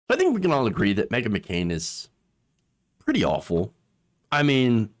I think we can all agree that Meghan McCain is pretty awful. I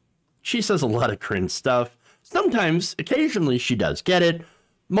mean, she says a lot of cringe stuff. Sometimes, occasionally, she does get it.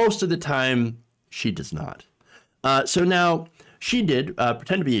 Most of the time, she does not. So now, she did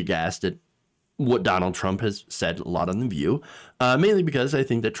pretend to be aghast at what Donald Trump has said a lot on The View, mainly because I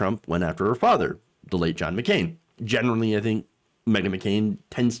think that Trump went after her father, the late John McCain. Generally, I think Meghan McCain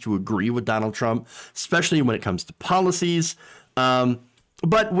tends to agree with Donald Trump, especially when it comes to policies,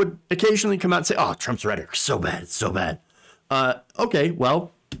 but would occasionally come out and say, oh, Trump's rhetoric, so bad, it's so bad. Okay,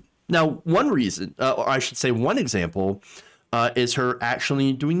 well, now one reason, or I should say one example, is her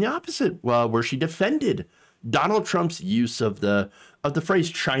actually doing the opposite, where she defended Donald Trump's use of the phrase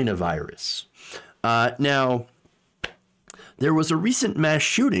China virus. Now, there was a recent mass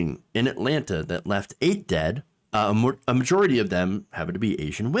shooting in Atlanta that left 8 dead. A majority of them happen to be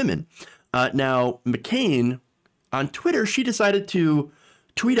Asian women. Now, McCain, on Twitter, she decided to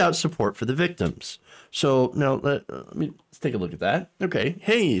tweet out support for the victims. So now let's take a look at that. Okay,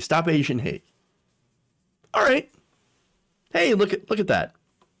 hey, stop Asian hate. All right. Hey, look at that.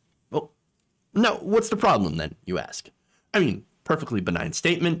 Well, no, what's the problem then, you ask? I mean, perfectly benign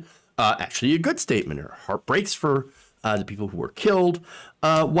statement. Actually a good statement. Her heart breaks for the people who were killed.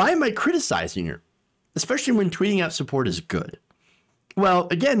 Why am I criticizing her? Especially when tweeting out support is good. Well,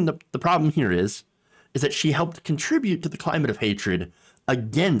 again, the problem here is that she helped contribute to the climate of hatred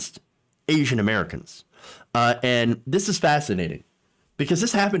against Asian Americans. And this is fascinating because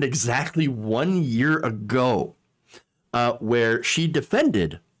this happened exactly 1 year ago, where she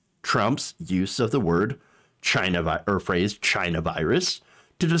defended Trump's use of the word phrase China virus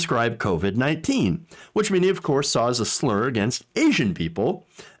to describe COVID-19, which many, of course, saw as a slur against Asian people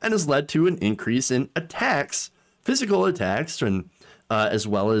and has led to an increase in attacks, physical attacks, and as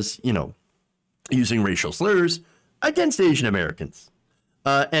well as, using racial slurs against Asian Americans.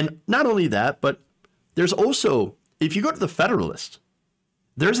 And not only that, but there's also, if you go to the Federalist,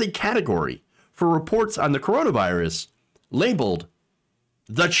 there's a category for reports on the coronavirus labeled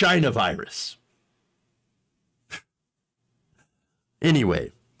the China virus.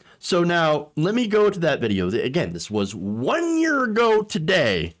 Anyway, so now let me go to that video. Again, this was 1 year ago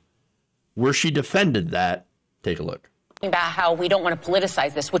today where she defended that. Take a look. About how we don't want to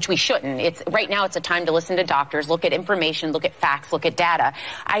politicize this, which we shouldn't. Right now it's a time to listen to doctors, look at information, look at facts, look at data.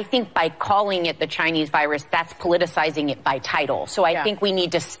 I think by calling it the Chinese virus, that's politicizing it by title. So I think we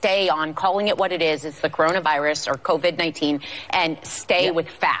need to stay on calling it what it is. It's the coronavirus or COVID-19 and stay with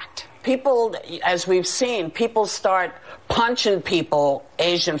fact. People, as we've seen, people start punching people,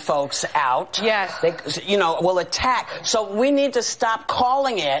 Asian folks, out. Yes. They, will attack. So we need to stop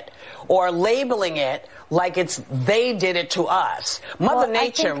calling it or labeling it like they did it to us. Mother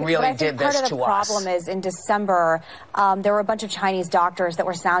Nature really did this to us. Part of the problem is in December, there were a bunch of Chinese doctors that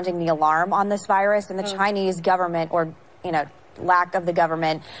were sounding the alarm on this virus, and the Chinese government, or, lack of the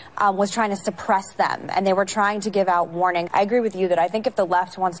government, was trying to suppress them, and they were trying to give out warning. I agree with you that I think if the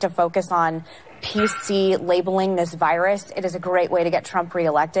left wants to focus on PC labeling this virus, it is a great way to get Trump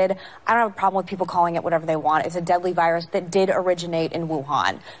reelected. I don't have a problem with people calling it whatever they want. It's a deadly virus that did originate in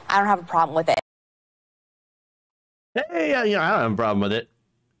Wuhan. I don't have a problem with it. Hey, I don't have a problem with it.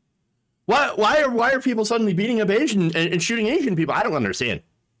 Why are people suddenly beating up Asian and shooting Asian people? I don't understand.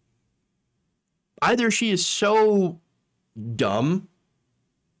 Either she is so dumb,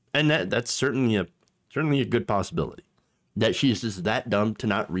 and that's certainly a good possibility, that she's just that dumb to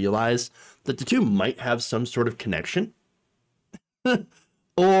not realize that the two might have some sort of connection,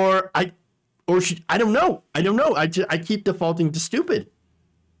 or I don't know. I keep defaulting to stupid.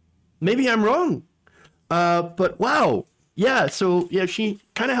 Maybe I'm wrong. But wow. Yeah. So yeah, she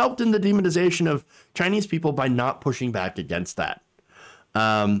kind of helped in the demonization of Chinese people by not pushing back against that.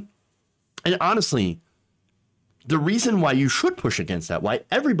 And honestly, the reason why you should push against that, why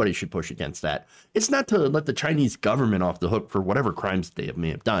everybody should push against that, it's not to let the Chinese government off the hook for whatever crimes they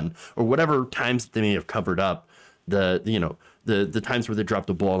may have done or whatever times they may have covered up the times where they dropped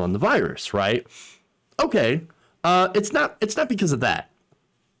the ball on the virus, right? Okay. It's not because of that.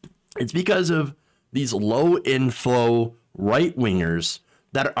 It's because of these low inflow right wingers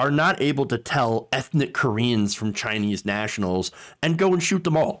that are not able to tell ethnic Koreans from Chinese nationals and go and shoot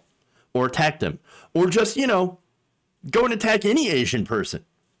them all or attack them or just, go and attack any Asian person.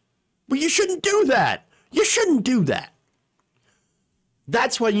 Well, you shouldn't do that. You shouldn't do that.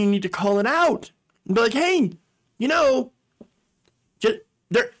 That's why you need to call it out and be like, hey,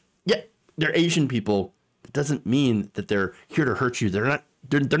 they're Asian people. It doesn't mean that they're here to hurt you. They're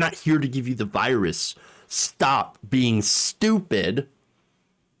not here to give you the virus. Stop being stupid.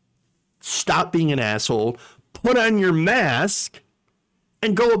 Stop being an asshole. Put on your mask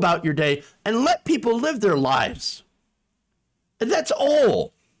and go about your day and let people live their lives. And that's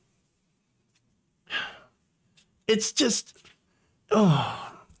all. It's just,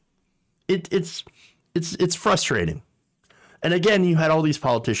 it's frustrating. And again, you had all these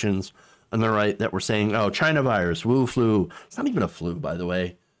politicians on the right that were saying, oh, China virus, Wu flu. It's not even a flu, by the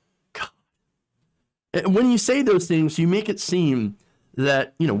way. God. And when you say those things, you make it seem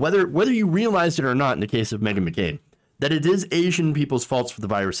that, you know, whether you realize it or not in the case of Meghan McCain, that it is Asian people's faults for the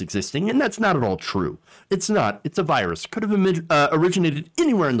virus existing, and that's not at all true. It's not. It's a virus. Could have originated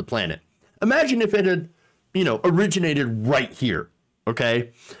anywhere on the planet. Imagine if it had, you know, originated right here,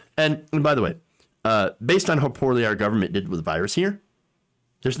 okay? And by the way, based on how poorly our government did with the virus here,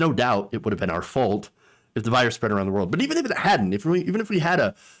 there's no doubt it would have been our fault if the virus spread around the world. But even if it hadn't, even if we had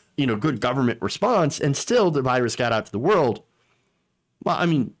a, you know, good government response and still the virus got out to the world, well, I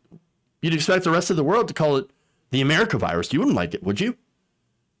mean, you'd expect the rest of the world to call it the America virus. You wouldn't like it, would you?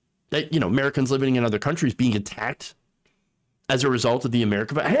 That, you know, Americans living in other countries being attacked as a result of the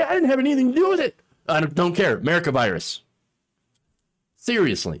America virus. Hey, I didn't have anything to do with it. I don't care. America virus.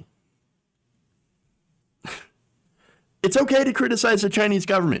 Seriously. It's okay to criticize the Chinese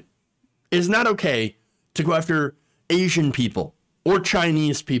government. It is not okay to go after Asian people or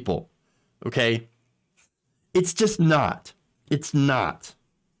Chinese people. Okay? It's just not. It's not.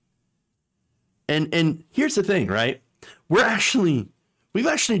 And here's the thing, right? We've actually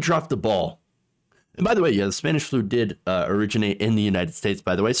dropped the ball. And by the way, yeah, the Spanish flu did originate in the United States,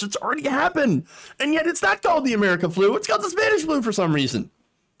 by the way, so it's already happened. And yet it's not called the American flu. It's called the Spanish flu for some reason.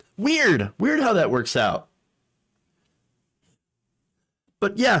 Weird how that works out.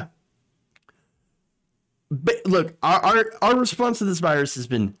 But yeah, but look, our response to this virus has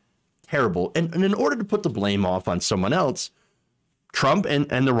been terrible. And in order to put the blame off on someone else, Trump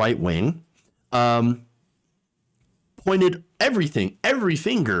and the right wing pointed every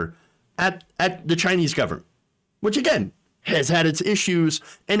finger at the Chinese government, which again has had its issues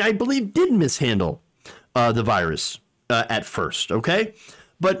and I believe did mishandle the virus at first. Okay.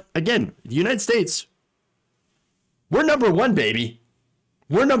 But again, the United States, we're number one, baby.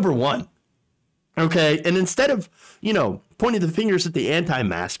 We're number one. Okay. And instead of, you know, pointing the fingers at the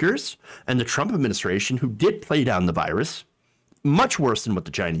anti-maskers and the Trump administration who did play down the virus, much worse than what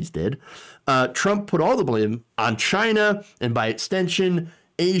the Chinese did, Trump put all the blame on China and by extension,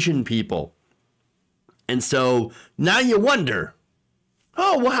 Asian people. And so now you wonder,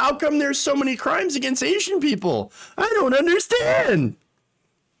 oh, well, how come there's so many crimes against Asian people? I don't understand.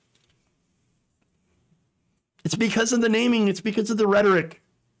 It's because of the naming. It's because of the rhetoric.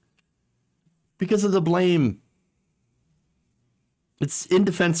 Because of the blame. It's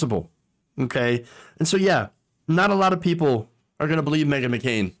indefensible. Okay. And so, yeah, not a lot of people are going to believe Meghan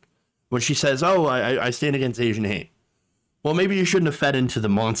McCain when she says, oh, I stand against Asian hate. Well, maybe you shouldn't have fed into the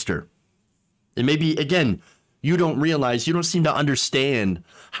monster. And maybe, again, you don't seem to understand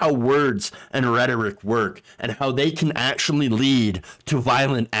how words and rhetoric work and how they can actually lead to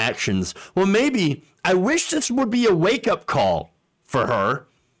violent actions. Well, maybe I wish this would be a wake-up call for her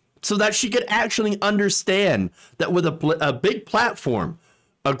so that she could actually understand that with a big platform,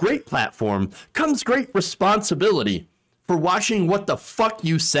 a great platform, comes great responsibility for watching what the fuck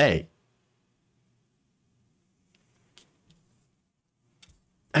you say.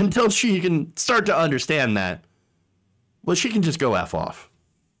 Until she can start to understand that, well, she can just go F off.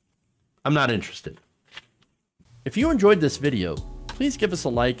 I'm not interested. If you enjoyed this video, please give us a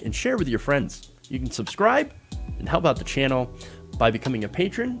like and share with your friends. You can subscribe and help out the channel by becoming a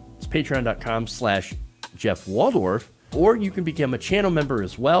patron. It's patreon.com/Jeff Waldorf, or you can become a channel member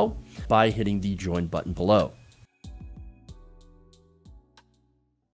as well by hitting the join button below.